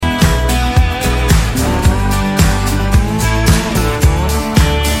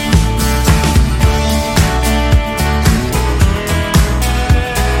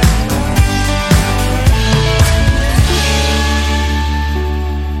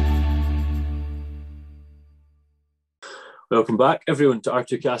Welcome back, everyone, to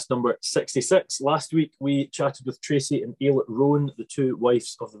R2Kast number 66. Last week, we chatted with Tracy and Ailette Rowan, the two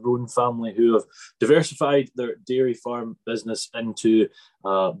wives of the Rowan family who have diversified their dairy farm business into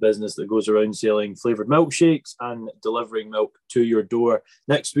a business that goes around selling flavoured milkshakes and delivering milk to your door.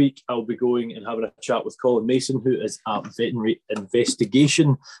 Next week, I'll be going and having a chat with Colin Mason, who is a veterinary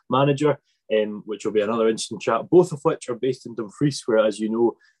investigation manager. Which will be another interesting chat, both of which are based in Dumfries, where, as you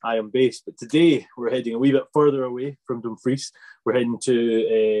know, I am based. But today we're heading a wee bit further away from Dumfries. We're heading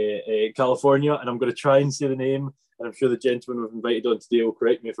to California, and I'm going to try and say the name, and I'm sure the gentleman we've invited on today will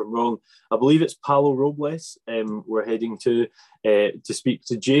correct me if I'm wrong. I believe it's Palos Robles. We're heading to speak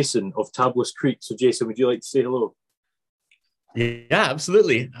to Jason of Tablas Creek. So, Jason, would you like to say hello? Yeah,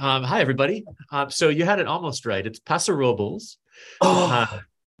 absolutely. Hi, everybody. So you had it almost right. It's Paso Robles.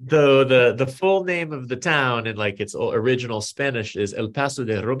 Though the full name of the town in like its original Spanish is El Paso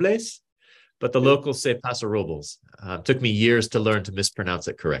de Robles, but the locals say Paso Robles. Took me years to learn to mispronounce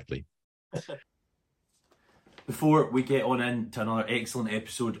it correctly. Before we get on into another excellent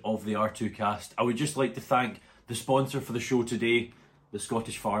episode of the R2Kast, I would just like to thank the sponsor for the show today, The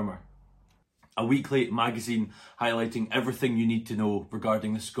Scottish Farmer. A weekly magazine highlighting everything you need to know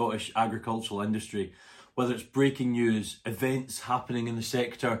regarding the Scottish agricultural industry. Whether it's breaking news, events happening in the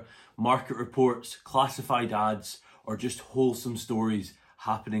sector, market reports, classified ads, or just wholesome stories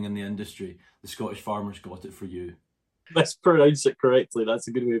happening in the industry, the Scottish Farmer's got it for you. Let's pronounce it correctly. That's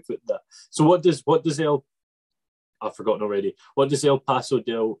a good way of putting that. So what does I've forgotten already. What does El Paso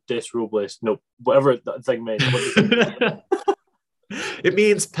del Des Robles? No, whatever that thing meant. It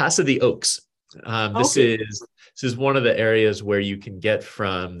means Paso the Oaks. This is one of the areas where you can get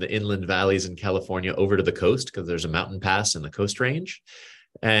from the inland valleys in California over to the coast, because there's a mountain pass in the Coast Range.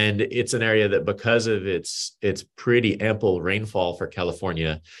 And it's an area that, because of its pretty ample rainfall for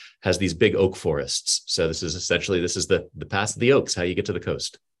California, has these big oak forests. So this is the Pass of the Oaks, how you get to the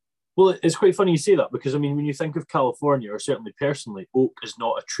coast. Well, it's quite funny you say that, because I mean, when you think of California, or certainly personally, oak is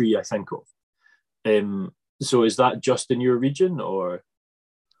not a tree I think of. So is that just in your region, or?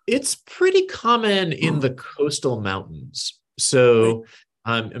 It's pretty common in the coastal mountains. So,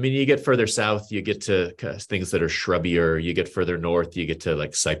 I mean, you get further south, you get to things that are shrubbier. You get further north, you get to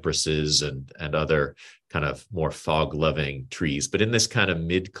like cypresses and other kind of more fog-loving trees. But in this kind of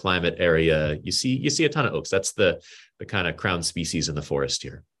mid-climate area, you see a ton of oaks. That's the kind of crown species in the forest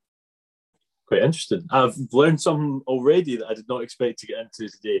here. Quite interesting. I've learned something already that I did not expect to get into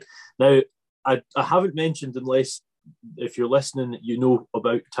today. Now, I haven't mentioned, unless if you're listening, you know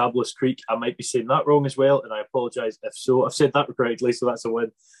about Tablas Creek. I might be saying that wrong as well, and I apologise if so. I've said that correctly, so that's a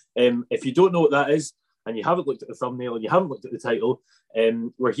win. If you don't know what that is, and you haven't looked at the thumbnail and you haven't looked at the title,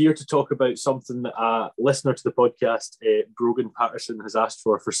 we're here to talk about something that a listener to the podcast, Brogan Patterson, has asked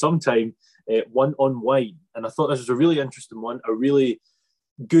for some time, one on wine. And I thought this was a really interesting one, a really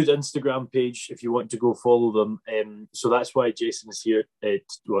good Instagram page if you want to go follow them. So that's why Jason is here.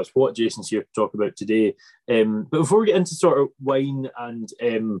 It's what Jason's here to talk about today. But before we get into sort of wine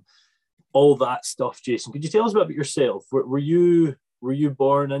and all that stuff, Jason, could you tell us a bit about yourself? Were you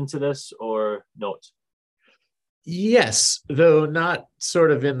born into this or not? Yes, though not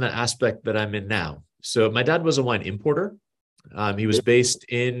sort of in the aspect that I'm in now. So my dad was a wine importer. He was based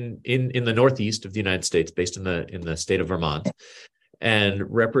in the Northeast of the United States, based in the state of Vermont,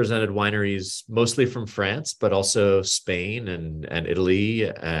 and represented wineries mostly from France, but also Spain and Italy,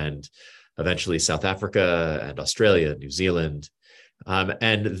 and eventually South Africa and Australia, New Zealand.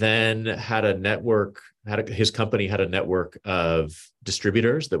 And then had a network, his company had a network of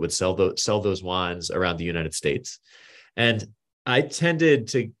distributors that would sell those wines around the United States. And I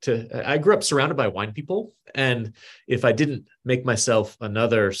tended I grew up surrounded by wine people. And if I didn't make myself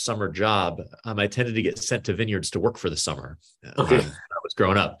another summer job, I tended to get sent to Vineyards to work for the summer. Okay. I was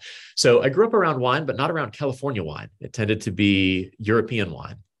growing up. So I grew up around wine, but not around California wine. It tended to be European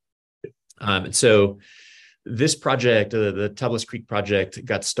wine. And so this project, the Tablas Creek project,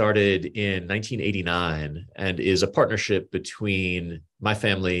 got started in 1989 and is a partnership between my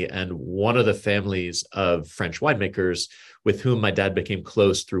family and one of the families of French winemakers with whom my dad became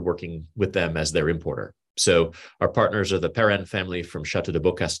close through working with them as their importer. So our partners are the Perrin family from Château de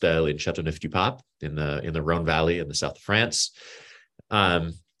Beaucastel in Châteauneuf-du-Pape in the Rhone Valley in the south of France.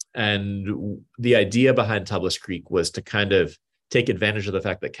 And the idea behind Tablas Creek was to kind of take advantage of the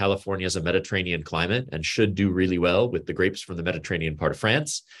fact that California is a Mediterranean climate and should do really well with the grapes from the Mediterranean part of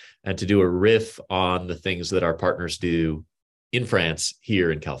France, and to do a riff on the things that our partners do in France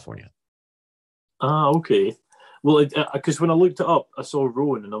here in California. Okay. Well, because when I looked it up, I saw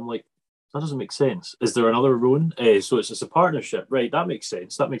Rowan and I'm like, that doesn't make sense. Is there another Rowan? So it's just a partnership, right? That makes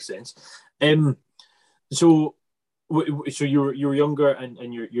sense. So So you were younger,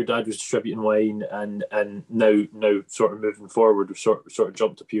 and your dad was distributing wine, and now sort of moving forward, we sort of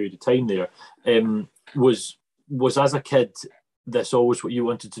jumped a period of time there. Was as a kid this always what you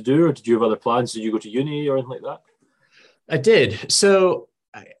wanted to do, or did you have other plans? Did you go to uni or anything like that? I did. So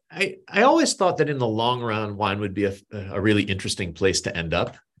I always thought that in the long run, wine would be a really interesting place to end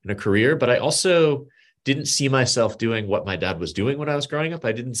up in a career, but I also didn't see myself doing what my dad was doing when I was growing up.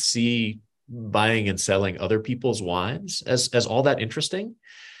 I didn't see buying and selling other people's wines as all that interesting.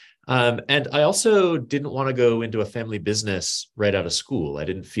 And I also didn't want to go into a family business right out of school. I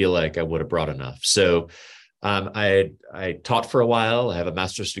didn't feel like I would have brought enough. So I taught for a while. I have a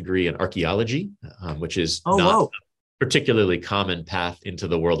master's degree in archaeology, which is not a particularly common path into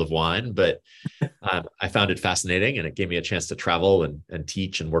the world of wine, but I found it fascinating, and it gave me a chance to travel and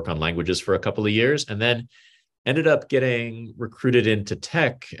teach and work on languages for a couple of years, and then ended up getting recruited into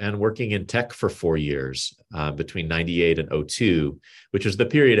tech and working in tech for 4 years between 98 and 02, which was the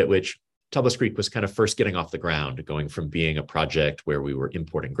period at which Tablas Creek was kind of first getting off the ground, going from being a project where we were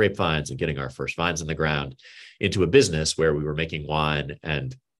importing grapevines and getting our first vines in the ground into a business where we were making wine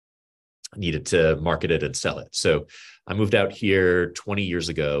and needed to market it and sell it. So I moved out here 20 years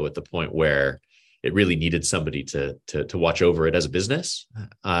ago at the point where it really needed somebody to watch over it as a business,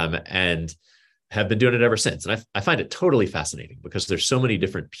 and have been doing it ever since. And I find it totally fascinating because there's so many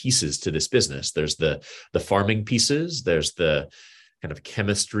different pieces to this business. There's the farming pieces, there's the kind of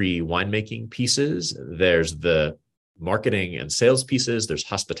chemistry winemaking pieces, there's the marketing and sales pieces, there's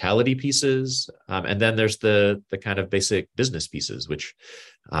hospitality pieces, and then there's the kind of basic business pieces, which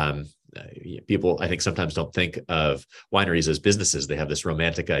people I think sometimes don't think of wineries as businesses. They have this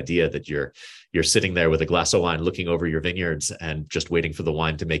romantic idea that you're sitting there with a glass of wine looking over your vineyards and just waiting for the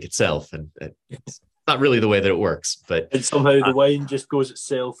wine to make itself, and it's not really the way that it works. But and somehow the wine just goes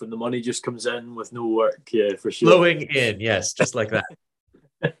itself and the money just comes in with no work. Yeah, for sure. Flowing in, yes, just like that.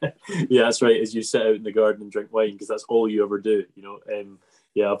 Yeah, that's right. As you sit out in the garden and drink wine, because that's all you ever do,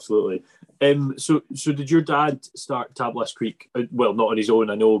 yeah, absolutely. So did your dad start Tablas Creek? Well, not on his own,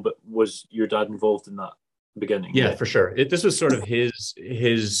 I know, but was your dad involved in that beginning? Yeah, for sure. This was sort of his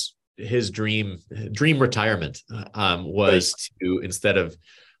dream retirement, was to, instead of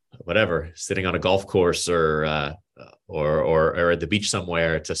whatever, sitting on a golf course or at the beach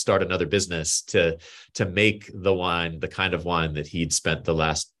somewhere, to start another business to make the wine, the kind of wine that he'd spent the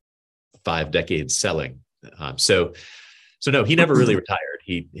last 5 decades selling. So no, he never really retired.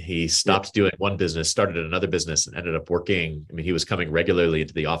 He stopped doing one business, started another business, and ended up working. I mean, he was coming regularly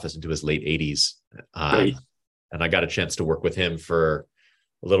into the office into his late 80s. And I got a chance to work with him for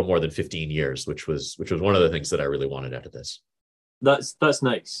a little more than 15 years, which was one of the things that I really wanted out of this. That's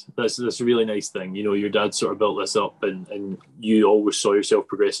nice. That's a really nice thing. Your dad sort of built this up, and you always saw yourself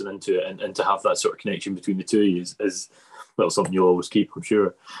progressing into it, and to have that sort of connection between the two of you is well, something you'll always keep, I'm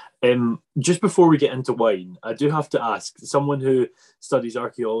sure. Just before we get into wine, I do have to ask, someone who studies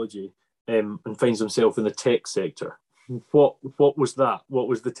archaeology and finds himself in the tech sector, what was that? What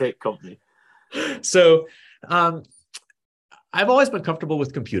was the tech company? So I've always been comfortable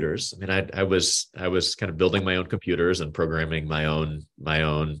with computers. I mean, I was kind of building my own computers and programming my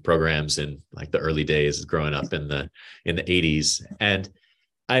own programs in like the early days growing up in the 80s. And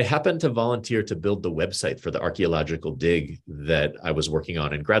I happened to volunteer to build the website for the archaeological dig that I was working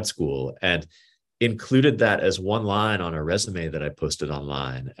on in grad school, and included that as one line on a resume that I posted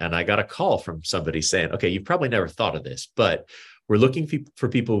online. And I got a call from somebody saying, okay, you've probably never thought of this, but we're looking for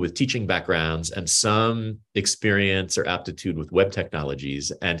people with teaching backgrounds and some experience or aptitude with web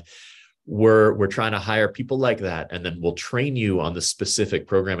technologies. And we're trying to hire people like that. And then we'll train you on the specific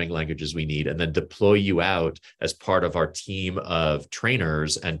programming languages we need, and then deploy you out as part of our team of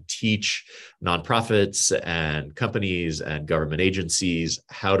trainers and teach nonprofits and companies and government agencies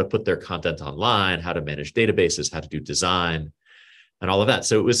how to put their content online, how to manage databases, how to do design, and all of that.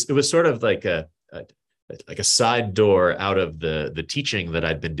 So it was sort of like a side door out of the teaching that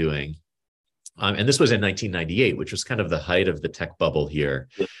I'd been doing. And this was in 1998, which was kind of the height of the tech bubble here.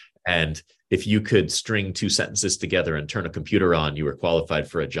 Yeah. And if you could string 2 sentences together and turn a computer on, you were qualified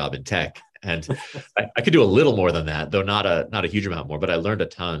for a job in tech. And I could do a little more than that, though not a huge amount more, but I learned a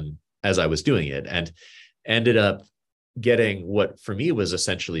ton as I was doing it, and ended up getting what for me was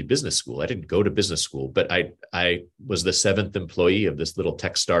essentially business school. I didn't go to business school, but I was the 7th employee of this little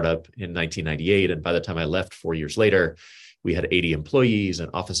tech startup in 1998. And by the time I left 4 years later, we had 80 employees and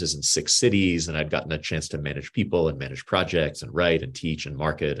offices in 6 cities. And I'd gotten a chance to manage people and manage projects and write and teach and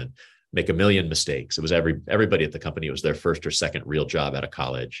market and make a million mistakes. It was everybody at the company. It was their first or second real job out of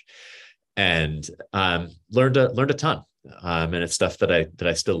college, and learned a ton. and it's stuff that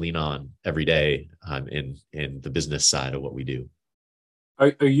I still lean on every day in the business side of what we do.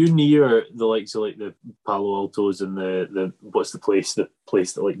 Are you near the likes of like the Palo Altos and the what's the place that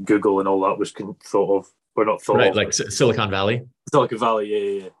like Google and all that was thought of or not thought Right, of? like Silicon Valley. Silicon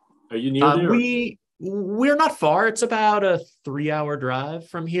Valley, yeah. Are you near there? We're not far. It's about a 3-hour drive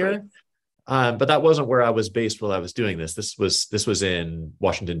from here. Right. But that wasn't where I was based while I was doing this. This was in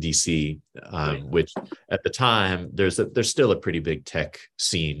Washington, D.C., Right. which at the time there's still a pretty big tech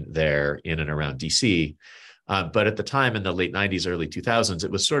scene there in and around D.C. But at the time in the late 90s, early 2000s,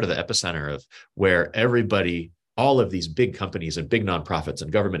 it was sort of the epicenter of where everybody, all of these big companies and big nonprofits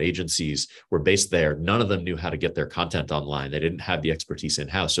and government agencies were based there. None of them knew how to get their content online. They didn't have the expertise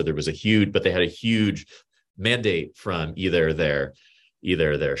in-house. So there was but they had a huge mandate from either their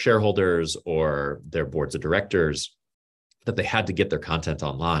shareholders or their boards of directors that they had to get their content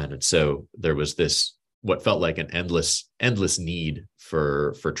online. And so there was this, what felt like an endless need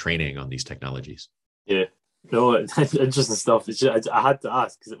for training on these technologies. Yeah. No, it's interesting stuff. I had to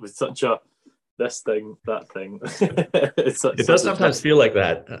ask because it was such a this thing, that thing. It does sometimes feel like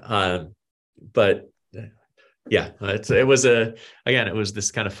that. But yeah, it was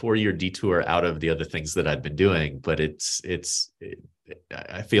this kind of 4-year detour out of the other things that I've been doing, but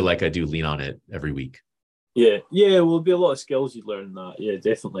I feel like I do lean on it every week. Yeah. Well, there'll be a lot of skills you learn that. Yeah,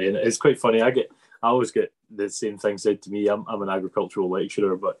 definitely. And it's quite funny. I always get the same thing said to me. I'm an agricultural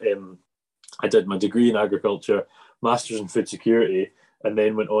lecturer, but I did my degree in agriculture, master's in food security, and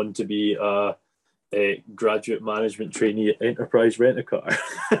then went on to be a graduate management trainee at Enterprise Rent-A-Car.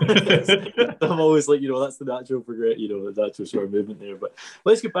 I'm always like, that's the natural the natural sort of movement there. But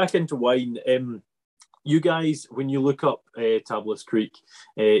let's get back into wine. You guys, when you look up Tablas Creek,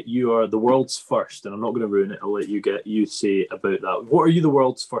 you are the world's first, and I'm not going to ruin it. I'll let you say about that. What are you the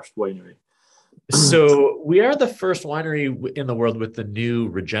world's first winery? So we are the first winery in the world with the new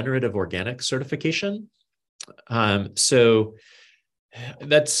regenerative organic certification. So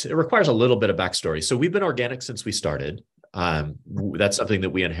it requires a little bit of backstory. So we've been organic since we started. That's something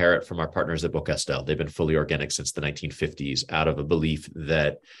that we inherit from our partners at Beaucastel. They've been fully organic since the 1950s, out of a belief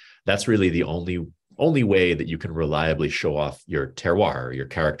that that's really the only way that you can reliably show off your terroir, or your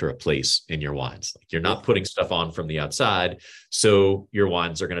character of place in your wines. Like, you're not putting stuff on from the outside, so your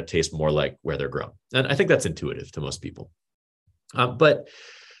wines are going to taste more like where they're grown. And I think that's intuitive to most people. But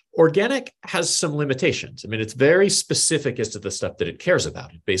organic has some limitations. I mean, it's very specific as to the stuff that it cares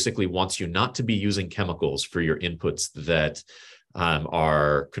about. It basically wants you not to be using chemicals for your inputs that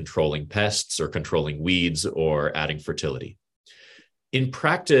are controlling pests or controlling weeds or adding fertility. In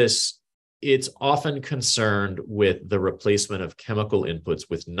practice, it's often concerned with the replacement of chemical inputs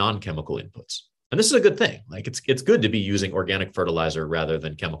with non-chemical inputs. And this is a good thing. Like, it's good to be using organic fertilizer rather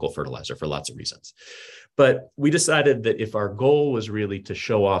than chemical fertilizer for lots of reasons. But we decided that if our goal was really to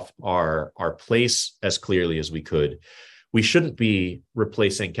show off our place as clearly as we could, we shouldn't be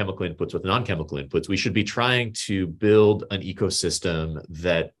replacing chemical inputs with non-chemical inputs. We should be trying to build an ecosystem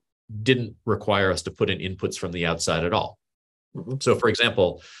that didn't require us to put in inputs from the outside at all. Mm-hmm. So, for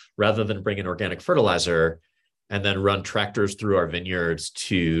example, rather than bring in organic fertilizer and then run tractors through our vineyards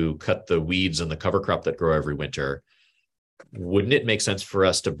to cut the weeds and the cover crop that grow every winter, wouldn't it make sense for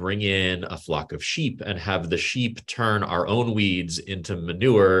us to bring in a flock of sheep and have the sheep turn our own weeds into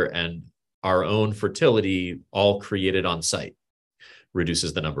manure and our own fertility all created on site?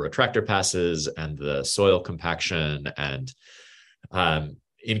 Reduces the number of tractor passes and the soil compaction, and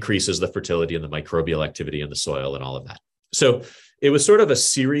increases the fertility and the microbial activity in the soil and all of that. So it was sort of a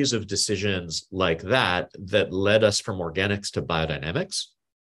series of decisions like that led us from organics to biodynamics,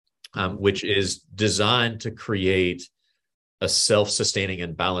 which is designed to create a self-sustaining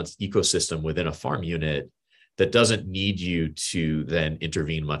and balanced ecosystem within a farm unit that doesn't need you to then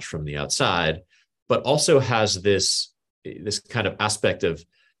intervene much from the outside, but also has this kind of aspect of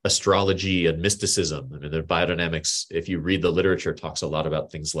astrology and mysticism. I mean, the biodynamics, if you read the literature, talks a lot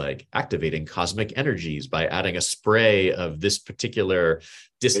about things like activating cosmic energies by adding a spray of this particular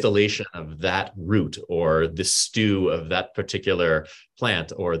distillation of that root, or this stew of that particular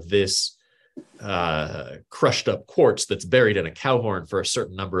plant, or this crushed up quartz that's buried in a cow horn for a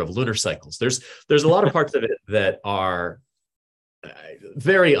certain number of lunar cycles. There's a lot of parts of it that are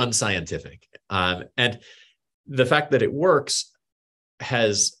very unscientific. And the fact that it works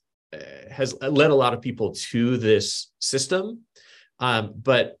has led a lot of people to this system.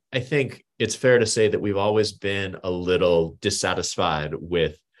 But I think it's fair to say that we've always been a little dissatisfied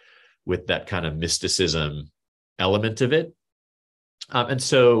with that kind of mysticism element of it. And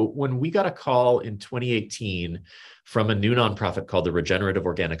so when we got a call in 2018 from a new nonprofit called the Regenerative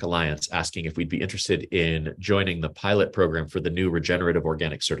Organic Alliance asking if we'd be interested in joining the pilot program for the new regenerative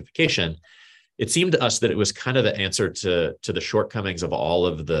organic certification, it seemed to us that it was kind of the answer to the shortcomings of all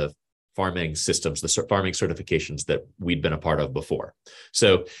of the farming systems, the farming certifications that we'd been a part of before.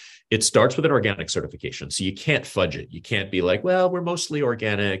 So it starts with an organic certification. So you can't fudge it. You can't be like, well, we're mostly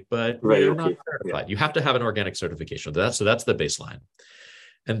organic, but we're not certified. You have to have an organic certification. So that's the baseline.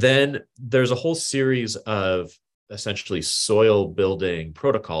 And then there's a whole series of essentially soil building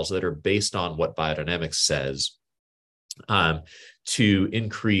protocols that are based on what biodynamics says to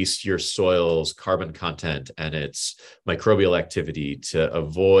increase your soil's carbon content and its microbial activity to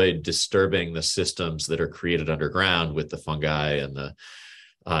avoid disturbing the systems that are created underground with the fungi and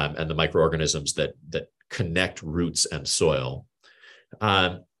the microorganisms that connect roots and soil.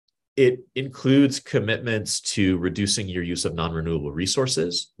 It includes commitments to reducing your use of non-renewable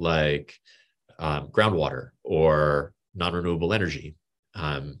resources like groundwater or non-renewable energy.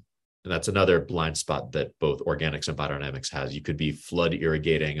 And that's another blind spot that both organics and biodynamics has. You could be flood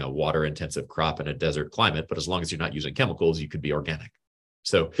irrigating a water-intensive crop in a desert climate, but as long as you're not using chemicals, you could be organic.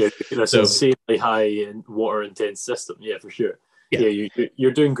 So that's insanely high in water-intense system. Yeah, for sure. Yeah,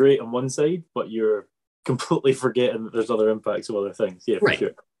 you're doing great on one side, but you're completely forgetting that there's other impacts of other things. Yeah, for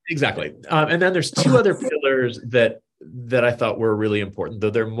sure. Exactly. And then there's two other pillars that I thought were really important, though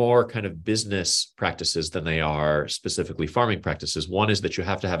they're more kind of business practices than they are specifically farming practices. One is that you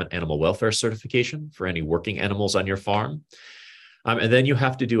have to have an animal welfare certification for any working animals on your farm. And then you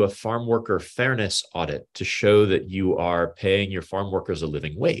have to do a farm worker fairness audit to show that you are paying your farm workers a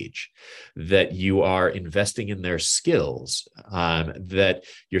living wage, that you are investing in their skills, that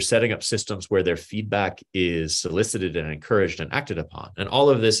you're setting up systems where their feedback is solicited and encouraged and acted upon. And all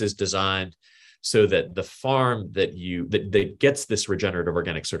of this is designed so that the farm that gets this regenerative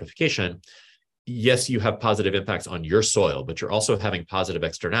organic certification, yes, you have positive impacts on your soil, but you're also having positive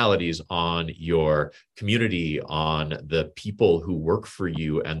externalities on your community, on the people who work for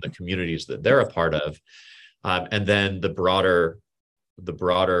you and the communities that they're a part of, and then the broader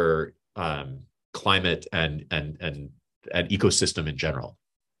climate and ecosystem in general.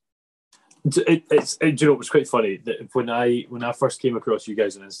 It's you know, it was quite funny that when I first came across you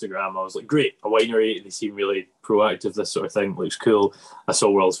guys on Instagram, I was like, great, a winery, they seem really proactive, this sort of thing looks cool. I saw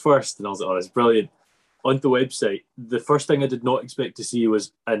World's First and I was like, oh, that's brilliant. On the website, the first thing I did not expect to see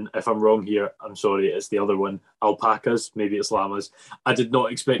was, and if I'm wrong here, I'm sorry, it's the other one, alpacas, maybe it's llamas. I did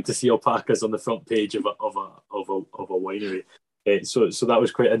not expect to see alpacas on the front page of a winery. So that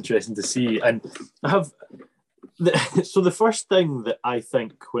was quite interesting to see. And I have so the first thing that I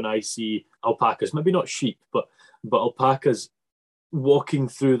think when I see alpacas, maybe not sheep, but alpacas walking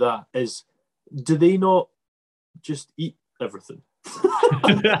through that is, do they not just eat everything?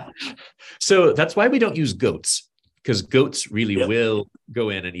 So that's why we don't use goats, because goats really will go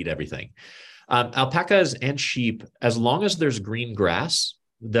in and eat everything. Alpacas and sheep, as long as there's green grass,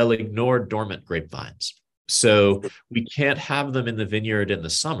 they'll ignore dormant grapevines. So we can't have them in the vineyard in the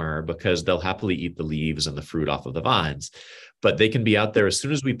summer because they'll happily eat the leaves and the fruit off of the vines, but they can be out there as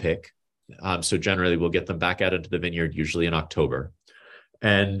soon as we pick. So generally we'll get them back out into the vineyard, usually in October.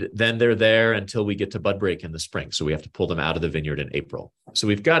 And then they're there until we get to bud break in the spring. So we have to pull them out of the vineyard in April. So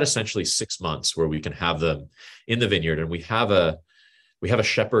we've got essentially 6 months where we can have them in the vineyard, and we have a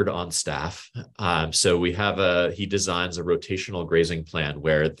shepherd on staff. So he designs a rotational grazing plan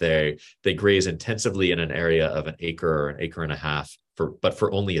where they graze intensively in an area of an acre or an acre and a half, but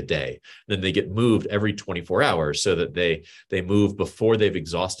for only a day. Then they get moved every 24 hours so that they move before they've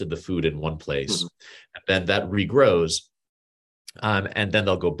exhausted the food in one place. Mm-hmm. And then that regrows. And then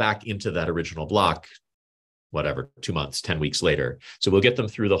they'll go back into that original block, 2 months, 10 weeks later. So we'll get them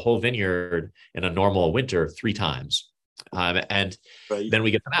through the whole vineyard in a normal winter 3 times. And then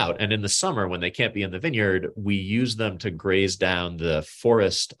we get them out. And in the summer, when they can't be in the vineyard, we use them to graze down the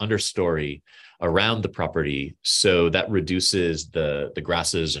forest understory around the property. So that reduces the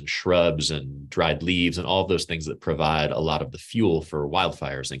grasses and shrubs and dried leaves and all of those things that provide a lot of the fuel for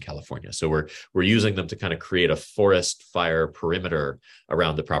wildfires in California. So we're using them to kind of create a forest fire perimeter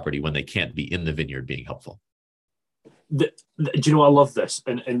around the property when they can't be in the vineyard being helpful. Do you know, I love this.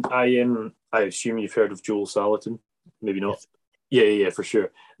 And I assume you've heard of Joel Salatin. Maybe not. Yeah, for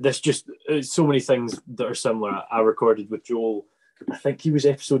sure. There's just so many things that are similar. I recorded with Joel, I think he was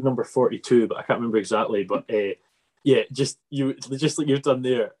episode number 42, but I can't remember exactly. But just like you've done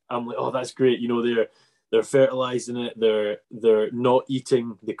there. I'm like, oh, that's great. You know, they're fertilizing it. They're not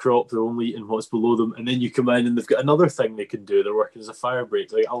eating the crop. They're only eating what's below them. And then you come in and they've got another thing they can do. They're working as a fire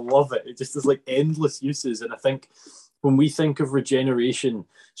break. Like, I love it. It just is like endless uses. And I think when we think of regeneration,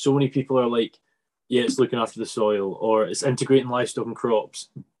 so many people are like, yeah, it's looking after the soil or it's integrating livestock and crops,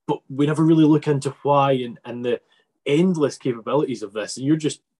 but we never really look into why and the endless capabilities of this. And you're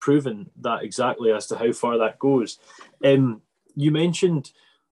just proving that exactly as to how far that goes. You mentioned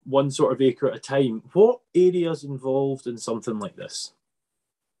one sort of acre at a time. What areas involved in something like this?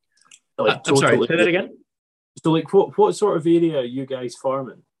 Like I'm sorry, say that again. So, like, what sort of area are you guys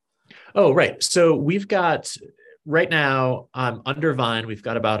farming? Oh, right. So we've got right now under vine, we've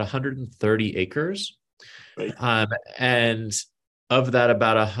got about 130 acres. Right. And of that,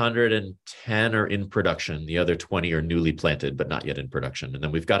 about 110 are in production. The other 20 are newly planted, but not yet in production. And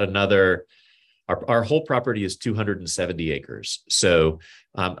then we've got another, our whole property is 270 acres. So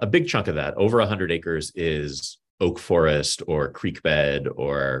a big chunk of that, over 100 acres, is oak forest or creek bed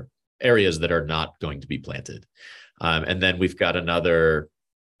or areas that are not going to be planted. And then we've got another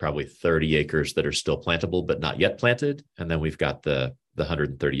probably 30 acres that are still plantable, but not yet planted. And then we've got the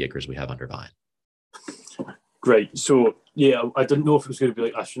 130 acres we have under vine. Great. So, yeah, I didn't know if it was going to be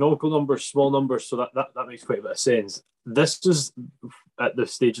like astronomical numbers, small numbers. So that makes quite a bit of sense. This is at the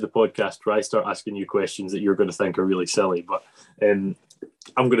stage of the podcast where I start asking you questions that you're going to think are really silly, but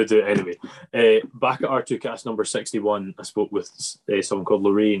I'm going to do it anyway. Back at R2Kast number 61, I spoke with someone called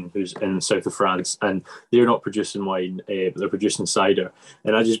Lorraine, who's in the south of France, and they're not producing wine, but they're producing cider.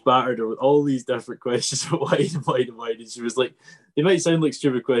 And I just battered her with all these different questions about wine. And she was like, they might sound like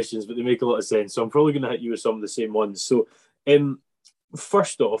stupid questions, but they make a lot of sense. So I'm probably going to hit you with some of the same ones. So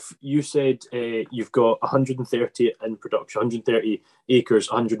first off, you said you've got 130 in production, 130 acres,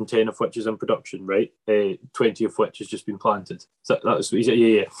 110 of which is in production, right? 20 of which has just been planted. That's what you said?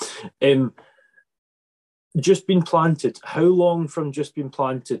 Yeah. Just been planted. How long from just being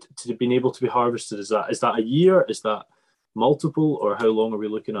planted to being able to be harvested is that? Is that a year? Is that multiple? Or how long are we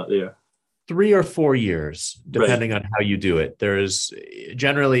looking at there? 3 or 4 years, depending on how you do it. There's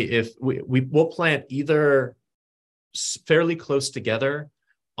generally, if we'll plant either fairly close together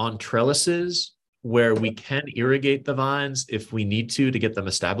on trellises where we can irrigate the vines if we need to get them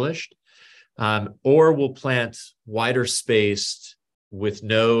established, or we'll plant wider spaced with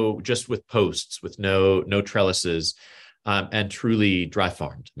just with posts, with no trellises, and truly dry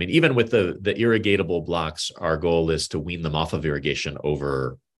farmed. I mean, even with the irrigatable blocks, our goal is to wean them off of irrigation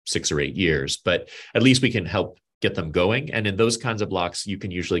over 6 or 8 years, but at least we can help get them going. And in those kinds of blocks, you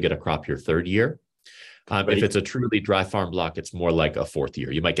can usually get a crop your 3rd year. Right. If it's a truly dry farm block, it's more like a 4th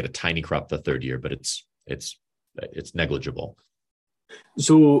year. You might get a tiny crop the 3rd year, but it's negligible.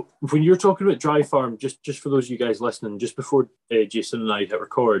 So when you're talking about dry farm, just for those of you guys listening, just before Jason and I hit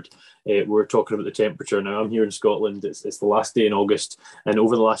record, we're talking about the temperature. Now I'm here in Scotland. It's the last day in August, and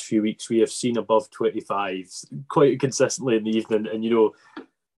over the last few weeks we have seen above 25 quite consistently in the evening. And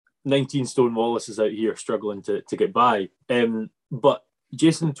 19 stone Wallace is out here struggling to get by. But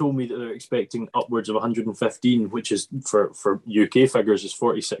Jason told me that they're expecting upwards of 115, which is for UK figures is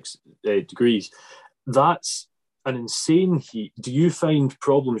 46 degrees. That's an insane heat. Do you find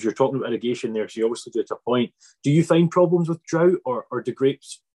problems? You're talking about irrigation there, so you obviously do it to a point. Do you find problems with drought, or do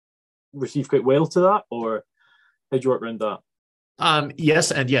grapes receive quite well to that, or how do you work around that? Yes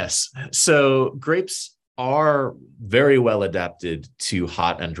and yes. So grapes are very well adapted to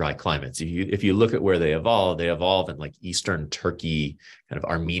hot and dry climates. If you look at where they evolve in like Eastern Turkey, kind of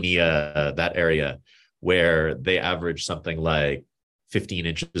Armenia, that area, where they average something like 15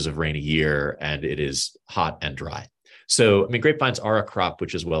 inches of rain a year, and it is hot and dry. So, I mean, grapevines are a crop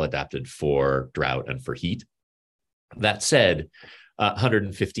which is well adapted for drought and for heat. That said,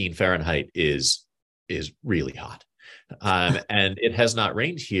 115 Fahrenheit is really hot. And it has not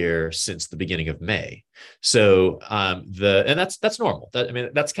rained here since the beginning of May. So that's normal.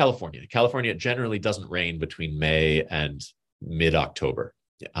 That's California. California generally doesn't rain between May and mid-October.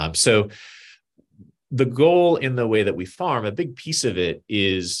 So the goal in the way that we farm, a big piece of it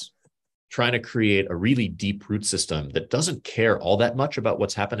is trying to create a really deep root system that doesn't care all that much about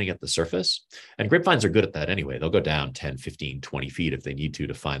what's happening at the surface. And grapevines are good at that anyway. They'll go down 10, 15, 20 feet if they need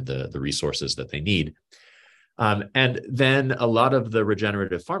to find the resources that they need. And then a lot of the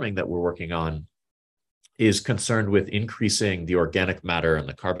regenerative farming that we're working on is concerned with increasing the organic matter and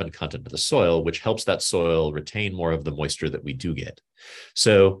the carbon content of the soil, which helps that soil retain more of the moisture that we do get.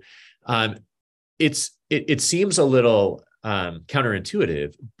 So it seems a little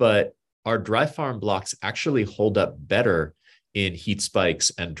counterintuitive, but our dry farm blocks actually hold up better in heat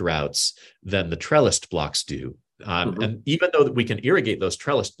spikes and droughts than the trellised blocks do. And even though we can irrigate those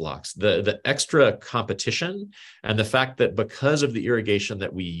trellised blocks, the extra competition and the fact that because of the irrigation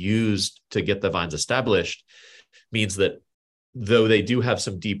that we used to get the vines established means that though they do have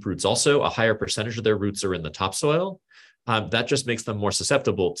some deep roots also, a higher percentage of their roots are in the topsoil. That just makes them more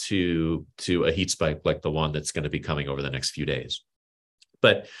susceptible to a heat spike like the one that's going to be coming over the next few days.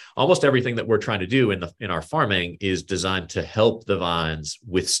 But almost everything that we're trying to do in our farming is designed to help the vines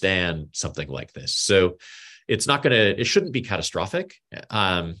withstand something like this. So it shouldn't be catastrophic.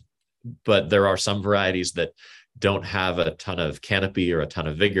 But there are some varieties that don't have a ton of canopy or a ton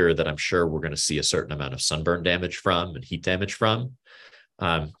of vigor that I'm sure we're going to see a certain amount of sunburn damage from and heat damage from.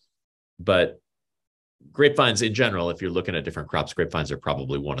 But grapevines in general, if you're looking at different crops, grapevines are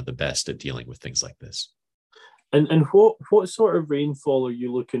probably one of the best at dealing with things like this. And what sort of rainfall are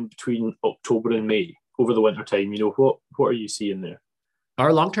you looking between October and May over the winter time? What are you seeing there?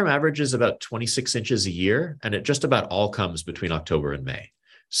 Our long-term average is about 26 inches a year, and it just about all comes between October and May.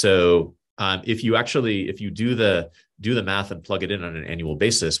 So if you do the math and plug it in on an annual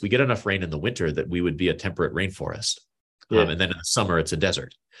basis, we get enough rain in the winter that we would be a temperate rainforest. Yeah. And then in the summer, it's a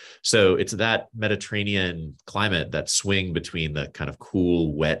desert. So it's that Mediterranean climate, that swing between the kind of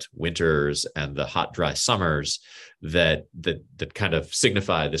cool, wet winters and the hot, dry summers that kind of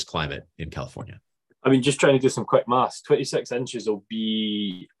signify this climate in California. I mean, just trying to do some quick maths, 26 inches will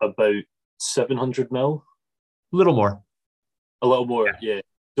be about 700 mil? A little more. A little more, yeah.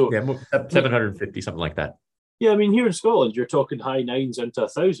 So, 750, something like that. Yeah, I mean, here in Scotland, you're talking high nines into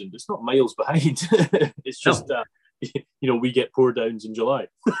 1,000. It's not miles behind. It's just we get pour downs in July.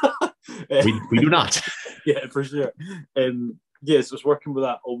 we do not. Yeah, for sure. Yes, it's working with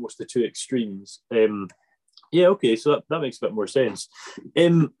that almost the two extremes. Okay, so that makes a bit more sense.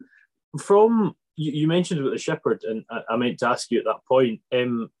 From you mentioned about the shepherd, and I meant to ask you at that point,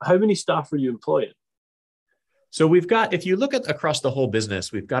 how many staff are you employing? So we've got, if you look at across the whole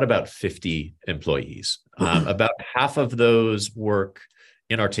business, we've got about 50 employees. About half of those work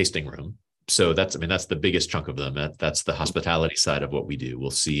in our tasting room. So that's the biggest chunk of them. That's the hospitality side of what we do.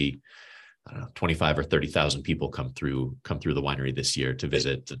 We'll see, 25 or 30,000 people come through the winery this year to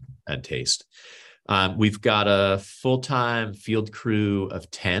visit and taste. We've got a full-time field crew of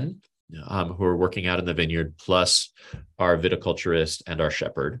 10 who are working out in the vineyard, plus our viticulturist and our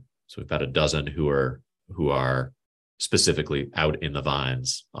shepherd. So we've got a dozen who are specifically out in the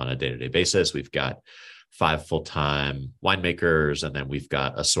vines on a day-to-day basis. We've got 5 full-time winemakers, and then we've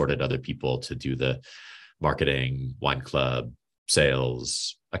got assorted other people to do the marketing, wine club,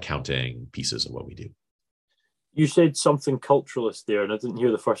 sales, accounting pieces of what we do. You said something culturalist there, and I didn't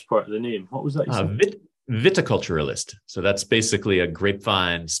hear the first part of the name. What was that you said? Viticulturalist. So that's basically a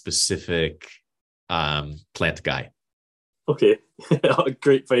grapevine-specific plant guy. Okay, a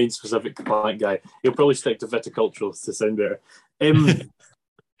grapevine specific plant guy. He'll probably stick to viticulturalist to sound better.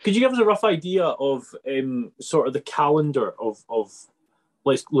 Could you give us a rough idea of sort of the calendar of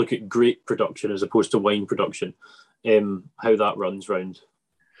let's look at grape production as opposed to wine production, how that runs round?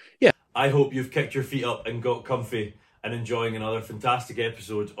 Yeah. I hope you've kicked your feet up and got comfy and enjoying another fantastic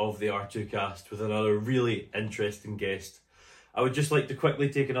episode of the R2Kast with another really interesting guest. I would just like to quickly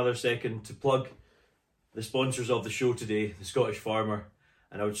take another second to plug the sponsors of the show today, the Scottish Farmer,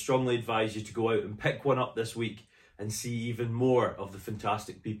 and I would strongly advise you to go out and pick one up this week and see even more of the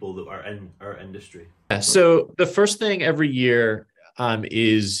fantastic people that are in our industry. So the first thing every year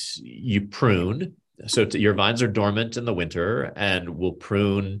is you prune. So your vines are dormant in the winter, and we'll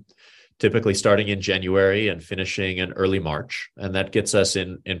prune typically starting in January and finishing in early March. And that gets us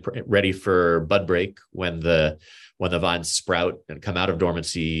in ready for bud break when the vines sprout and come out of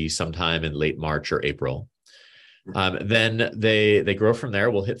dormancy sometime in late March or April. Then they grow from there.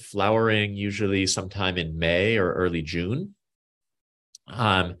 We'll hit flowering usually sometime in May or early June.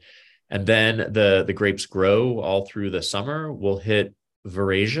 And then the grapes grow all through the summer. We'll hit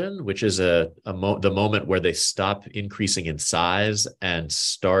veraison, which is the moment where they stop increasing in size and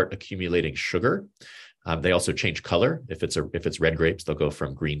start accumulating sugar. They also change color. If it's red grapes, they'll go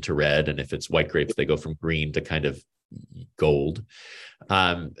from green to red. And if it's white grapes, they go from green to kind of gold.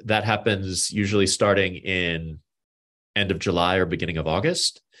 That happens usually starting in end of July or beginning of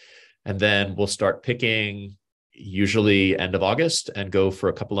August. And then we'll start picking usually end of August and go for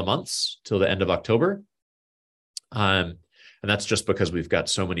a couple of months till the end of October. And that's just because we've got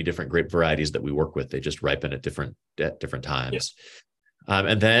so many different grape varieties that we work with. They just ripen at different times. Yeah.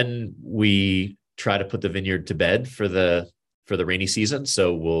 And then we try to put the vineyard to bed for the rainy season.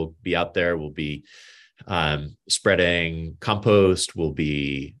 So we'll be out there, we'll be spreading compost, we'll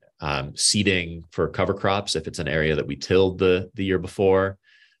be seeding for cover crops if it's an area that we tilled the year before.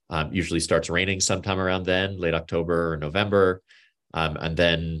 Usually starts raining sometime around then, late October or November. And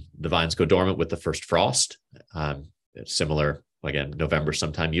then the vines go dormant with the first frost. It's similar, again, November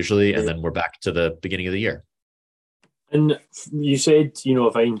sometime usually, and then we're back to the beginning of the year. And you said, a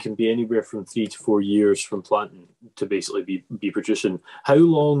vine can be anywhere from 3 to 4 years from planting to basically be producing. How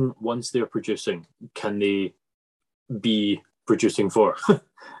long, once they're producing, can they be producing for?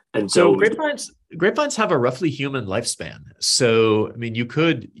 So grapevines have a roughly human lifespan. So I mean, you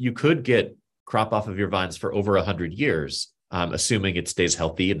could get crop off of your vines for over 100 years, assuming it stays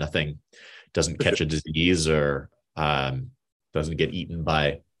healthy and nothing doesn't catch a disease or doesn't get eaten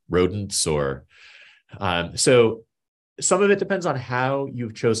by rodents or so. Some of it depends on how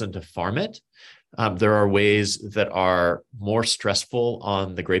you've chosen to farm it. There are ways that are more stressful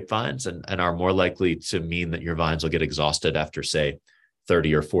on the grapevines and are more likely to mean that your vines will get exhausted after, say,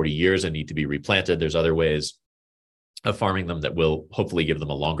 30 or 40 years and need to be replanted. There's other ways of farming them that will hopefully give them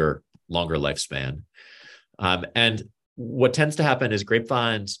a longer lifespan. And what tends to happen is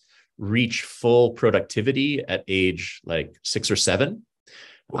grapevines reach full productivity at age like 6 or 7.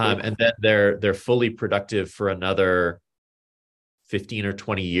 And then they're fully productive for another 15 or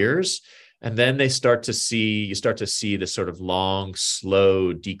 20 years. And then you start to see this sort of long,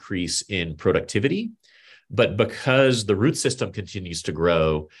 slow decrease in productivity. But because the root system continues to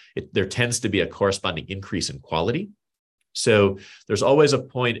grow, there tends to be a corresponding increase in quality. So there's always a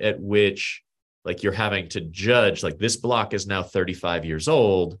point at which like you're having to judge, like this block is now 35 years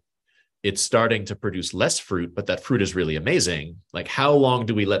old. It's starting to produce less fruit, but that fruit is really amazing. Like how long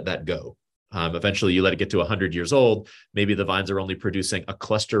do we let that go? Eventually you let it get to 100 years old. Maybe the vines are only producing a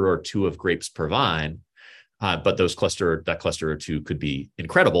cluster or two of grapes per vine. But that cluster or two could be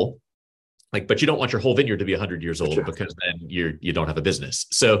incredible. But you don't want your whole vineyard to be 100 years old because then you don't have a business.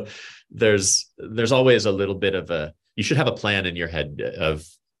 So there's always a little bit of you should have a plan in your head of,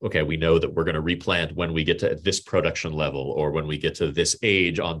 okay, we know that we're going to replant when we get to this production level or when we get to this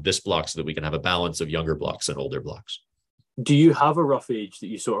age on this block so that we can have a balance of younger blocks and older blocks. Do you have a rough age that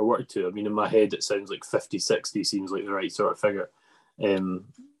you sort of work to? I mean, in my head, it sounds like 50, 60 seems like the right sort of figure.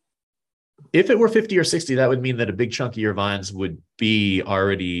 If it were 50 or 60, that would mean that a big chunk of your vines would be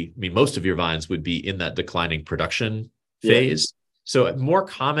most of your vines would be in that declining production phase. So more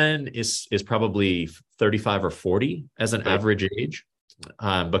common is probably 35 or 40 as an average age,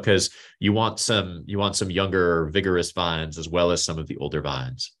 because you want some younger, vigorous vines as well as some of the older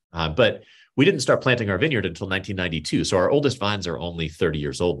vines. But we didn't start planting our vineyard until 1992. So our oldest vines are only 30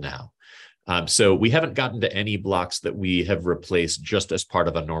 years old now. So we haven't gotten to any blocks that we have replaced just as part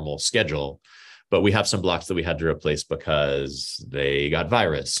of a normal schedule, but we have some blocks that we had to replace because they got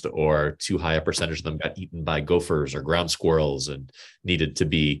virused or too high a percentage of them got eaten by gophers or ground squirrels and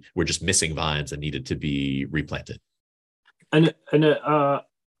we're just missing vines and needed to be replanted. And a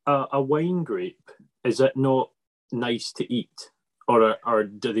wine grape, is it not nice to eat, or are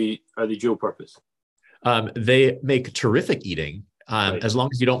they dual purpose? They make terrific eating. As long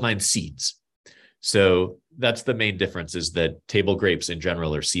as you don't mind seeds. So that's the main difference, is that table grapes in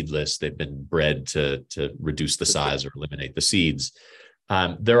general are seedless. They've been bred to reduce the size or eliminate the seeds.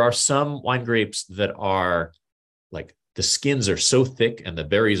 There are some wine grapes that are like the skins are so thick and the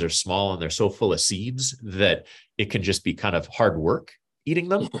berries are small and they're so full of seeds that it can just be kind of hard work eating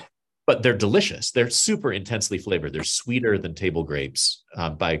them, but they're delicious. They're super intensely flavored. They're sweeter than table grapes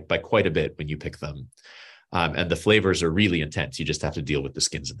by quite a bit when you pick them. And the flavors are really intense. You just have to deal with the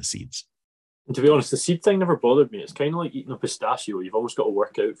skins and the seeds. And to be honest, the seed thing never bothered me. It's kind of like eating a pistachio. You've always got to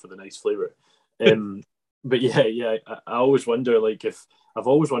work out for the nice flavor. But I always wonder, I've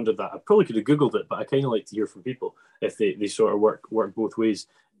always wondered that. I probably could have Googled it, but I kind of like to hear from people if they sort of work both ways.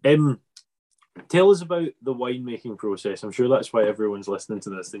 Tell us about the winemaking process. I'm sure that's why everyone's listening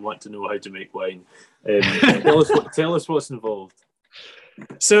to this. They want to know how to make wine. Tell us what's involved.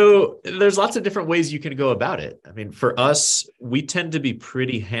 So there's lots of different ways you can go about it. I mean, for us, we tend to be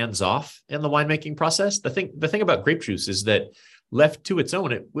pretty hands-off in the winemaking process. The thing about grape juice is that left to its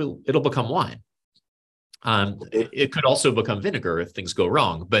own, it'll become wine. It could also become vinegar if things go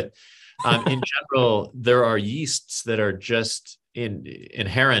wrong. But in general, there are yeasts that are just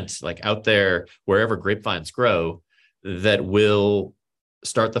inherent, like out there, wherever grapevines grow, that will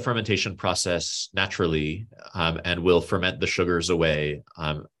start the fermentation process naturally and will ferment the sugars away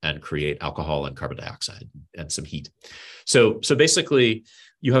and create alcohol and carbon dioxide and some heat. So basically,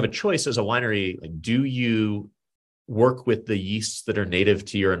 you have a choice as a winery. Like, do you work with the yeasts that are native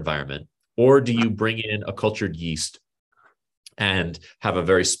to your environment, or do you bring in a cultured yeast and have a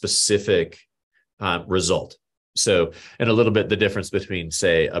very specific result? So, and a little bit the difference between,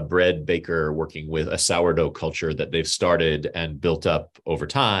 say, a bread baker working with a sourdough culture that they've started and built up over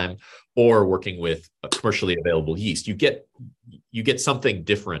time, or working with a commercially available yeast. You get something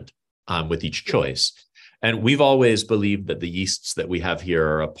different with each choice. And we've always believed that the yeasts that we have here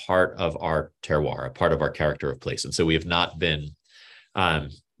are a part of our terroir, a part of our character of place. And so we have not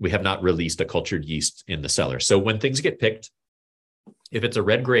released a cultured yeast in the cellar. So when things get picked, if it's a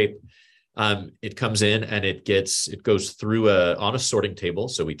red grape, it comes in and it goes through on a sorting table.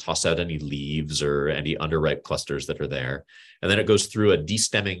 So we toss out any leaves or any underripe clusters that are there. And then it goes through a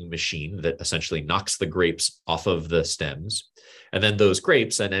destemming machine that essentially knocks the grapes off of the stems. And then those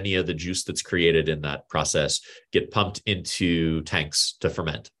grapes and any of the juice that's created in that process get pumped into tanks to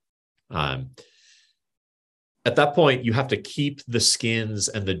ferment. At that point, you have to keep the skins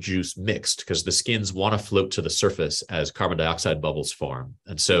and the juice mixed because the skins want to float to the surface as carbon dioxide bubbles form.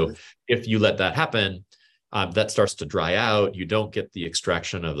 And so if you let that happen, that starts to dry out. You don't get the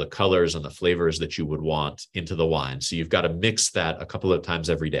extraction of the colors and the flavors that you would want into the wine. So you've got to mix that a couple of times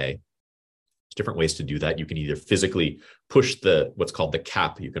every day. There's different ways to do that. You can either physically push what's called the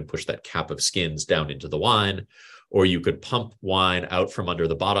cap. You can push that cap of skins down into the wine, or you could pump wine out from under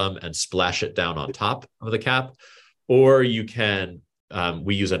the bottom and splash it down on top of the cap. Or you can,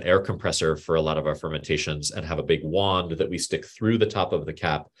 we use an air compressor for a lot of our fermentations and have a big wand that we stick through the top of the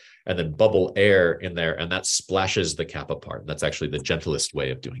cap and then bubble air in there, and that splashes the cap apart. That's actually the gentlest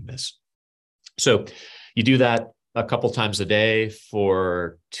way of doing this. So you do that a couple times a day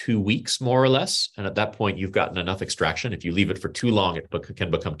for 2 weeks, more or less. And at that point, you've gotten enough extraction. If you leave it for too long, it can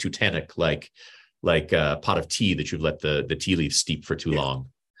become too tannic, like a pot of tea that you've let the tea leaves steep for too long.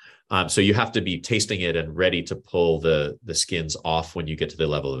 So you have to be tasting it and ready to pull the skins off when you get to the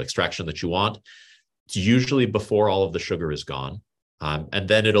level of extraction that you want. It's usually before all of the sugar is gone. And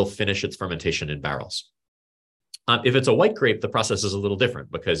then it'll finish its fermentation in barrels. If it's a white grape, the process is a little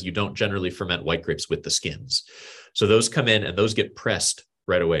different because you don't generally ferment white grapes with the skins. So those come in and those get pressed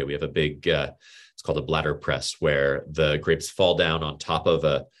right away. We have a big, it's called a bladder press, where the grapes fall down on top of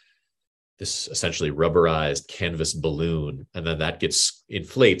this essentially rubberized canvas balloon. And then that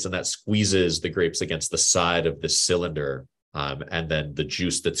inflates and that squeezes the grapes against the side of the cylinder. And then the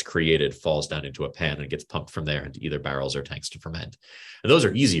juice that's created falls down into a pan and gets pumped from there into either barrels or tanks to ferment. And those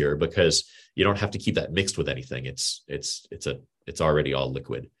are easier because you don't have to keep that mixed with anything. It's already all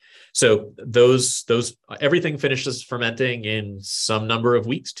liquid. So everything finishes fermenting in some number of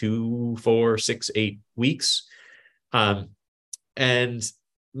weeks, 2, 4, 6, 8 weeks. And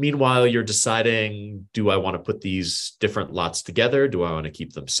meanwhile, you're deciding, do I want to put these different lots together? Do I want to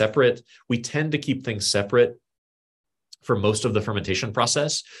keep them separate? We tend to keep things separate for most of the fermentation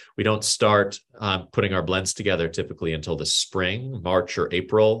process. We don't start putting our blends together typically until the spring, March or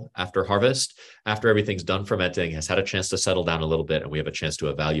April after harvest, after everything's done fermenting, has had a chance to settle down a little bit, and we have a chance to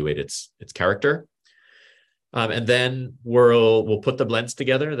evaluate its character. And then we'll put the blends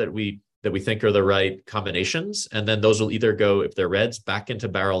together that we think are the right combinations. And then those will either go, if they're reds, back into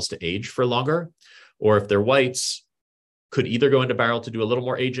barrels to age for longer, or if they're whites, could either go into barrel to do a little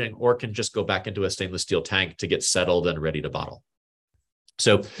more aging, or can just go back into a stainless steel tank to get settled and ready to bottle.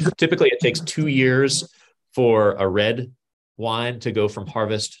 So typically it takes 2 years for a red wine to go from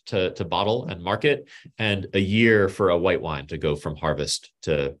harvest to bottle and market, and a year for a white wine to go from harvest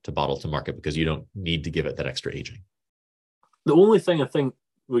to bottle to market, because you don't need to give it that extra aging. The only thing I think,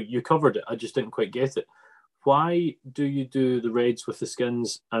 well, you covered it, I just didn't quite get it. Why do you do the reds with the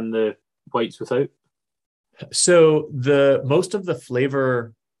skins and the whites without? So most of the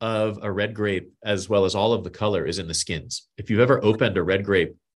flavor of a red grape, as well as all of the color, is in the skins. If you've ever opened a red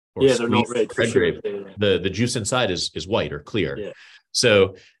grape or they're not red grape, the juice inside is white or clear. Yeah.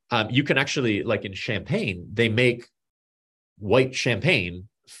 So you can actually, like in champagne, they make white champagne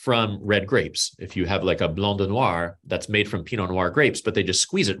from red grapes. If you have like a Blanc de Noir that's made from Pinot Noir grapes, but they just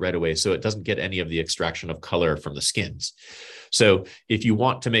squeeze it right away so it doesn't get any of the extraction of color from the skins. So if you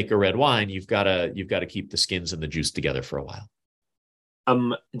want to make a red wine, you've got to keep the skins and the juice together for a while.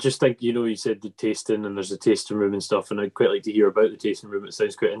 Just think, you said the tasting, and there's a tasting room and stuff, and I'd quite like to hear about the tasting room. It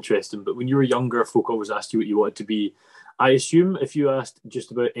sounds quite interesting. But when you were younger, folk always asked you what you wanted to be. I assume if you asked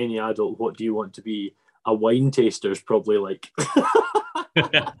just about any adult, what do you want to be, a wine taster is probably like...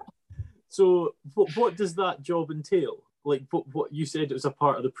 So what does that job entail? Like what you said, it was a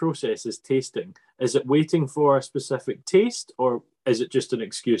part of the process is tasting. Is it waiting for a specific taste, or is it just an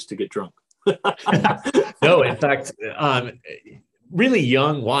excuse to get drunk? No, in fact, really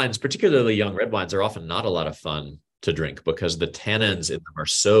young wines, particularly young red wines, are often not a lot of fun to drink because the tannins in them are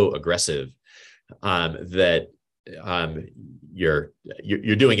so aggressive that you're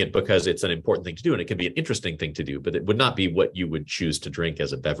doing it because it's an important thing to do, and it can be an interesting thing to do, but it would not be what you would choose to drink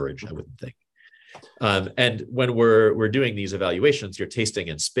as a beverage, I wouldn't think. And when we're doing these evaluations, you're tasting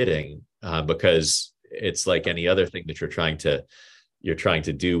and spitting because it's like any other thing that you're trying to you're trying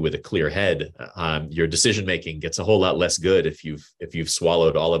to do with a clear head, your decision making gets a whole lot less good if you've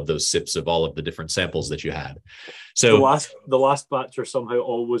swallowed all of those sips of all of the different samples that you had. So the last batch are somehow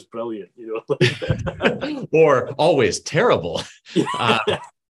always brilliant, or always terrible. Yeah.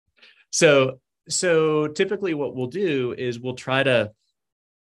 So typically what we'll do is we'll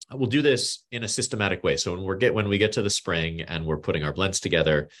do this in a systematic way. So when we get to the spring and we're putting our blends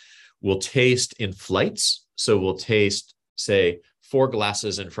together, we'll taste in flights. So we'll taste, say, 4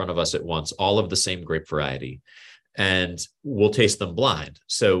 glasses in front of us at once, all of the same grape variety, and we'll taste them blind.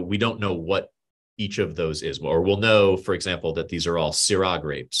 So we don't know what each of those is, or we'll know, for example, that these are all Syrah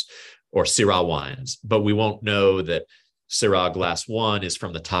grapes or Syrah wines, but we won't know that Syrah Glass 1 is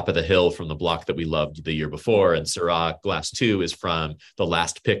from the top of the hill from the block that we loved the year before, and Syrah Glass 2 is from the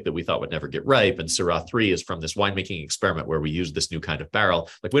last pick that we thought would never get ripe, and Syrah 3 is from this winemaking experiment where we used this new kind of barrel.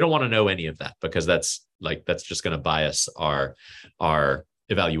 Like, we don't want to know any of that, because that's just going to bias our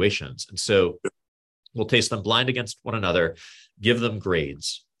evaluations. And so we'll taste them blind against one another, give them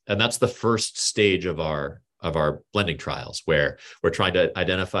grades. And that's the first stage of our blending trials, where we're trying to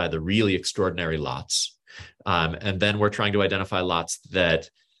identify the really extraordinary lots. And then we're trying to identify lots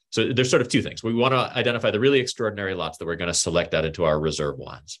so there's sort of 2 things. We want to identify the really extraordinary lots that we're going to select out into our reserve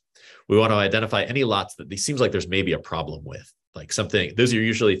wines. We want to identify any lots that seems like there's maybe a problem with, like something. Those are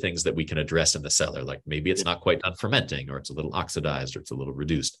usually things that we can address in the cellar, like maybe it's not quite done fermenting, or it's a little oxidized, or it's a little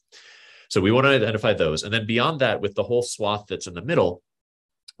reduced. So we want to identify those. And then beyond that, with the whole swath that's in the middle,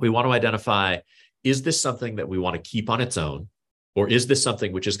 we want to identify, is this something that we want to keep on its own? Or is this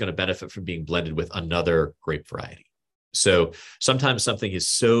something which is going to benefit from being blended with another grape variety? So sometimes something is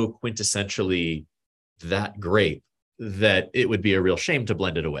so quintessentially that grape that it would be a real shame to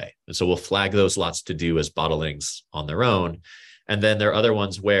blend it away. And so we'll flag those lots to do as bottlings on their own. And then there are other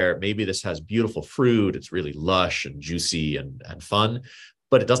ones where maybe this has beautiful fruit, it's really lush and juicy and fun,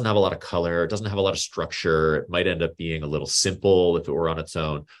 but it doesn't have a lot of color, it doesn't have a lot of structure. It might end up being a little simple if it were on its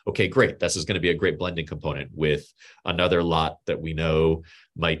own. Okay, great. This is going to be a great blending component with another lot that we know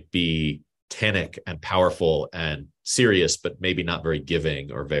might be tannic and powerful and serious, but maybe not very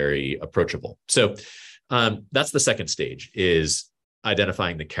giving or very approachable. So that's the second stage, is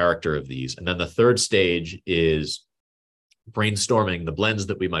identifying the character of these. And then the third stage is brainstorming the blends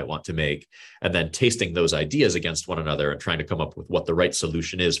that we might want to make, and then tasting those ideas against one another and trying to come up with what the right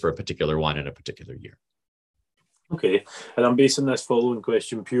solution is for a particular wine in a particular year. Okay, and I'm basing this following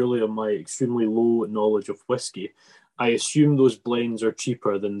question purely on my extremely low knowledge of whiskey. I assume those blends are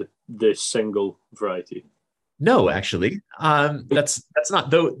cheaper than the single variety. No, actually, that's not,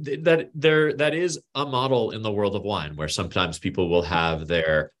 though. That is a model in the world of wine, where sometimes people will have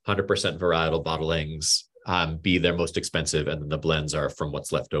their 100% varietal bottlings be their most expensive, and then the blends are from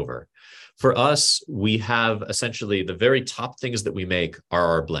what's left over. For us, we have essentially the very top things that we make are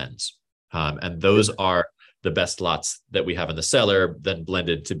our blends, and those are the best lots that we have in the cellar, then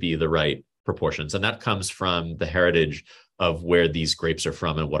blended to be the right proportions. And that comes from the heritage of where these grapes are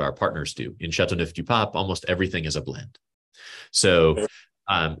from and what our partners do. In Châteauneuf-du-Pape, almost everything is a blend. So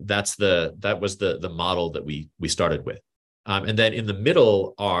that was the model that we started with. And then in the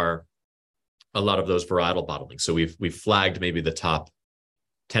middle are a lot of those varietal bottlings. So we've flagged maybe the top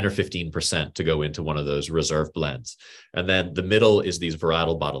 10 or 15% to go into one of those reserve blends. And then the middle is these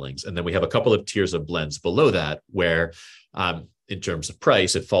varietal bottlings. And then we have a couple of tiers of blends below that, where in terms of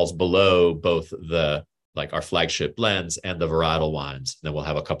price, it falls below both our flagship blends and the varietal wines. And then we'll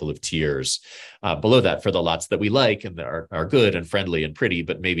have a couple of tiers below that for the lots that we like and that are good and friendly and pretty,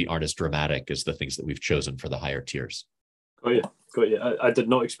 but maybe aren't as dramatic as the things that we've chosen for the higher tiers. Got you. I did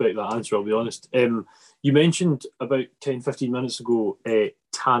not expect that answer, I'll be honest. You mentioned about 10, 15 minutes ago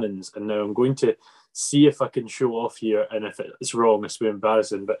tannins, and now I'm going to see if I can show off here, and if it's wrong, it's very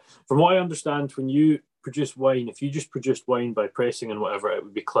embarrassing. But from what I understand, when you produce wine, if you just produced wine by pressing and whatever, it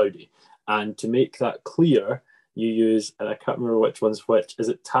would be cloudy. And to make that clear, you use, and I can't remember which one's which, is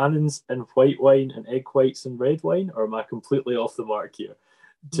it tannins in white wine and egg whites in red wine, or am I completely off the mark here?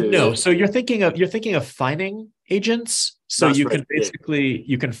 No, so you're thinking of fining agents. So that's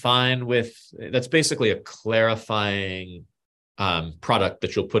you can fine with, that's basically a clarifying product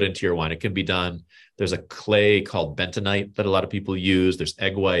that you'll put into your wine. It can be done. There's a clay called bentonite that a lot of people use. There's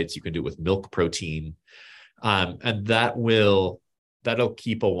egg whites. You can do it with milk protein. And that'll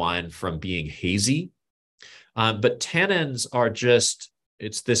keep a wine from being hazy. But tannins are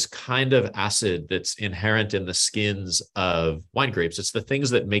it's this kind of acid that's inherent in the skins of wine grapes. It's the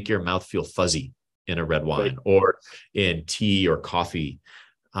things that make your mouth feel fuzzy in a red wine or in tea or coffee.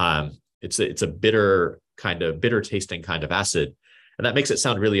 It's a bitter tasting kind of acid. And that makes it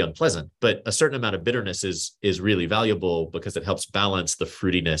sound really unpleasant, but a certain amount of bitterness is really valuable because it helps balance the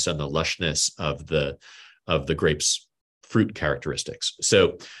fruitiness and the lushness of the grape's fruit characteristics.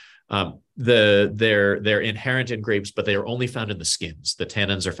 So they're inherent in grapes, but they are only found in the skins. The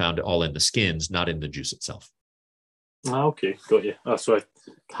tannins are found all in the skins, not in the juice itself. Okay, got you. So I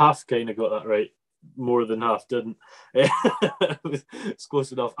half kind of got that right. More than half didn't. It's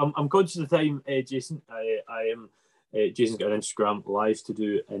close enough. I'm conscious of the time, Jason. I am. Jason's got an Instagram live to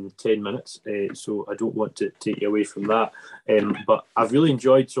do in 10 minutes, so I don't want to take you away from that. But I've really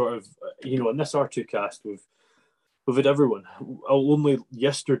enjoyed sort of, in this R2Kast, we've had everyone. Only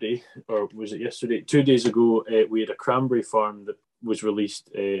yesterday, or was it yesterday? 2 days ago, we had a cranberry farm that was released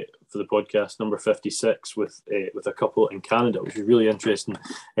for the podcast, number 56, with a couple in Canada, which is really interesting.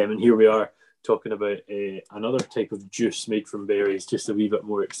 And here we are talking about another type of juice made from berries, just a wee bit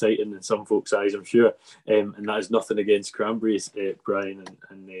more exciting in some folks' eyes, I'm sure. And that is nothing against cranberries, Brian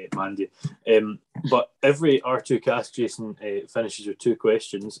and Mandy. But every R2Kast, Jason, finishes with 2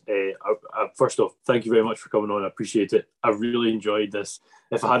 questions. First off, thank you very much for coming on. I appreciate it. I really enjoyed this.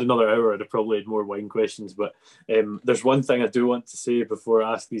 If I had another hour, I'd have probably had more wine questions. But there's one thing I do want to say before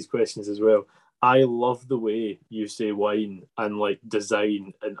I ask these questions as well. I love the way you say wine and like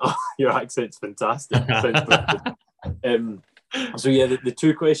design, and your accent's fantastic. So yeah, the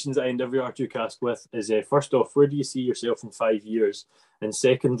 2 questions I end every R2Kast with is first off, where do you see yourself in 5 years? And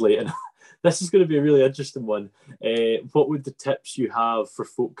secondly, and this is going to be a really interesting one, what would the tips you have for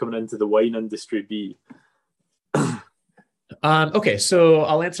folk coming into the wine industry be? Okay, so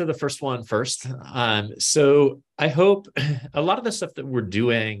I'll answer the first one first. So I hope a lot of the stuff that we're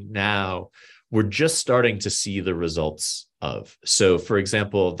doing now, we're just starting to see the results of. So for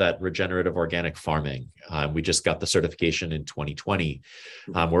example, that regenerative organic farming, we just got the certification in 2020.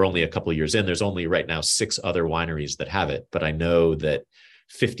 We're only a couple of years in. There's only right now 6 other wineries that have it, but I know that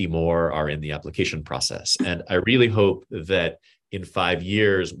 50 more are in the application process. And I really hope that in 5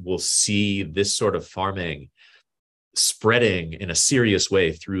 years, we'll see this sort of farming spreading in a serious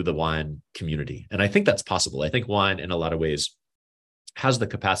way through the wine community. And I think that's possible. I think wine in a lot of ways has the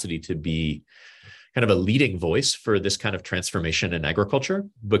capacity to be kind of a leading voice for this kind of transformation in agriculture,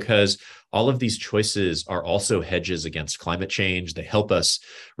 because all of these choices are also hedges against climate change. They help us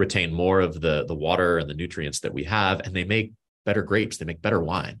retain more of the water and the nutrients that we have, and they make better grapes. They make better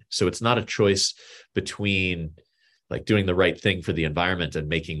wine. So it's not a choice between like doing the right thing for the environment and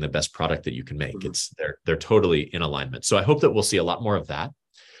making the best product that you can make. They're totally in alignment. So I hope that we'll see a lot more of that.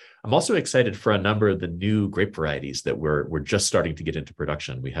 I'm also excited for a number of the new grape varieties that we're just starting to get into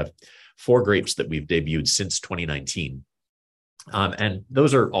production. We have 4 grapes that we've debuted since 2019. And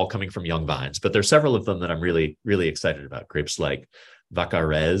those are all coming from young vines, but there's several of them that I'm really, really excited about. Grapes like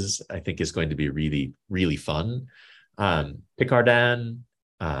Vacarez, I think is going to be really, really fun. Picardin,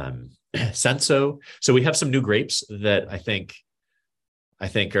 Senso. So we have some new grapes that I think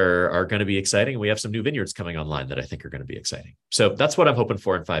are going to be exciting. And we have some new vineyards coming online that I think are going to be exciting. So that's what I'm hoping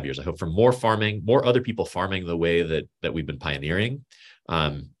for in 5 years. I hope for more farming, more other people farming the way that we've been pioneering,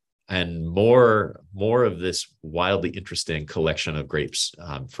 and more of this wildly interesting collection of grapes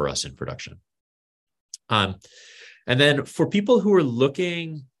for us in production. And then for people who are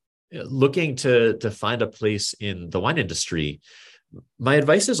looking to find a place in the wine industry, my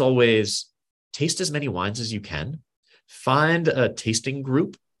advice is always taste as many wines as you can. Find a tasting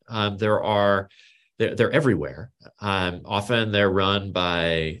group. They're everywhere. Often they're run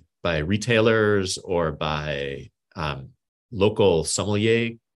by retailers or by local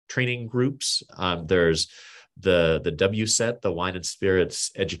sommelier training groups. There's the WSET, the Wine and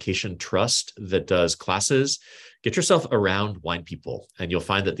Spirits Education Trust, that does classes. Get yourself around wine people, and you'll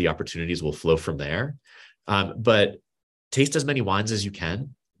find that the opportunities will flow from there. But taste as many wines as you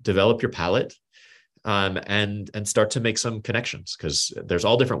can. Develop your palate. And start to make some connections, because there's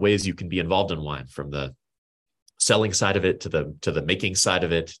all different ways you can be involved in wine, from the selling side of it to the making side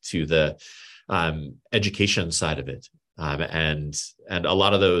of it to the education side of it, and a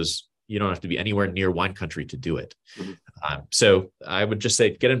lot of those you don't have to be anywhere near wine country to do it. So I would just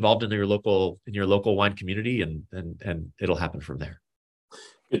say get involved in your local wine community, and it'll happen from there.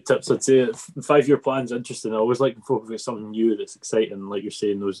 Good tips. I'd say 5-year plan's interesting. I always like to focus on something new that's exciting, like you're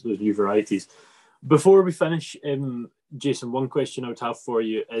saying, those new varieties. Before we finish, Jason, one question I would have for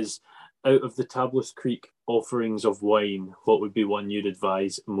you is, out of the Tablas Creek offerings of wine, what would be one you'd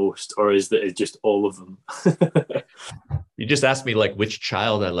advise most, or is that just all of them? You just asked me like which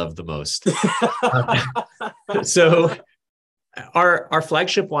child I love the most. So our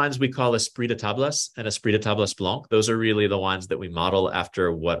flagship wines we call Esprit de Tablas and Esprit de Tablas Blanc. Those are really the wines that we model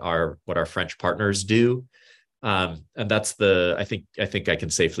after what our French partners do. And that's I think I can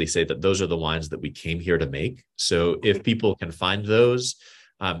safely say that those are the wines that we came here to make. So if people can find those,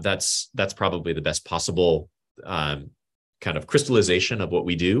 that's probably the best possible kind of crystallization of what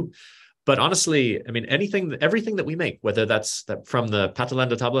we do. But honestly, I mean, everything that we make, whether that's from the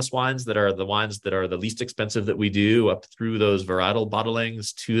Patalenda Tablas wines that are the wines that are the least expensive that we do, up through those varietal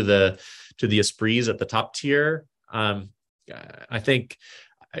bottlings to the Esprits at the top tier, I think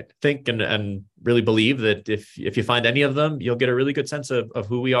and really believe that if you find any of them, you'll get a really good sense of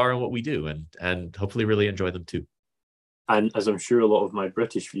who we are and what we do, and hopefully really enjoy them too. And as I'm sure a lot of my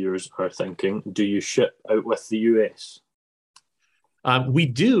British viewers are thinking, do you ship out with the US? We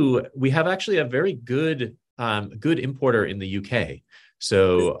do. We have actually a very good importer in the UK.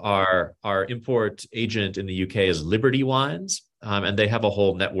 So our import agent in the UK is Liberty Wines, and they have a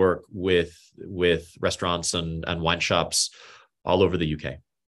whole network with restaurants and wine shops all over the UK.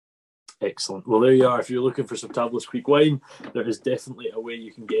 Excellent. Well, there you are. If you're looking for some Tablas Creek wine, there is definitely a way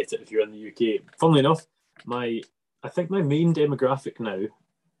you can get it if you're in the UK. Funnily enough, I think my main demographic now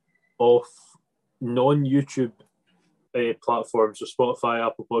of non-YouTube platforms, so Spotify,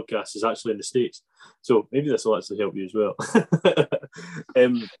 Apple Podcasts, is actually in the States. So maybe this will actually help you as well.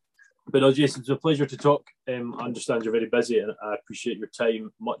 But no, Jason, it's a pleasure to talk. I understand you're very busy, and I appreciate your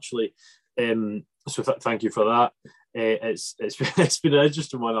time muchly. So thank you for that. It's been an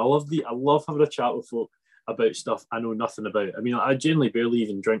interesting one. I love having a chat with folk about stuff I know nothing about. I mean, I generally barely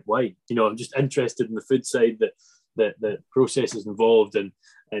even drink wine. You know, I'm just interested in the food side, the processes involved, and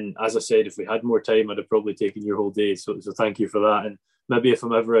as I said, if we had more time, I'd have probably taken your whole day. So thank you for that. And maybe if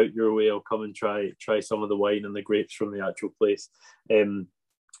I'm ever out your way, I'll come and try some of the wine and the grapes from the actual place.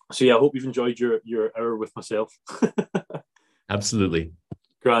 So yeah, I hope you've enjoyed your hour with myself. Absolutely.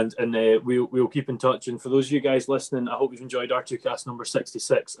 Grand, and we'll keep in touch. And for those of you guys listening, I hope you've enjoyed R2Kast number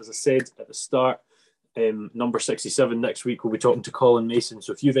 66. As I said at the start, number 67 next week, we'll be talking to Colin Mason.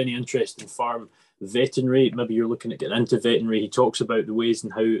 So if you have any interest in farm veterinary, maybe you're looking at getting into veterinary, he talks about the ways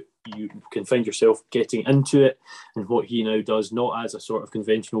and how you can find yourself getting into it, and what he now does, not as a sort of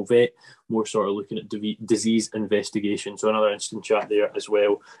conventional vet, more sort of looking at disease investigation. So another interesting chat there as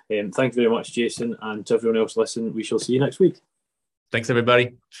well. Thank you very much, Jason, and to everyone else listening, we shall see you next week. Thanks,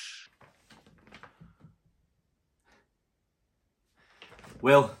 everybody.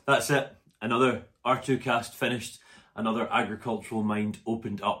 Well, that's it. Another R2Kast finished. Another agricultural mind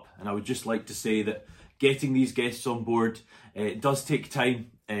opened up. And I would just like to say that getting these guests on board, it does take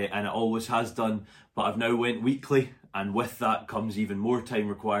time, and it always has done. But I've now went weekly, and with that comes even more time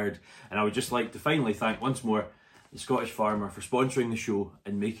required. And I would just like to finally thank once more the Scottish Farmer for sponsoring the show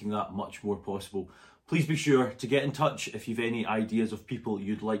and making that much more possible. Please be sure to get in touch if you've any ideas of people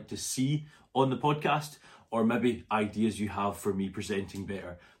you'd like to see on the podcast, or maybe ideas you have for me presenting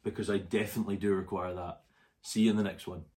better, because I definitely do require that. See you in the next one.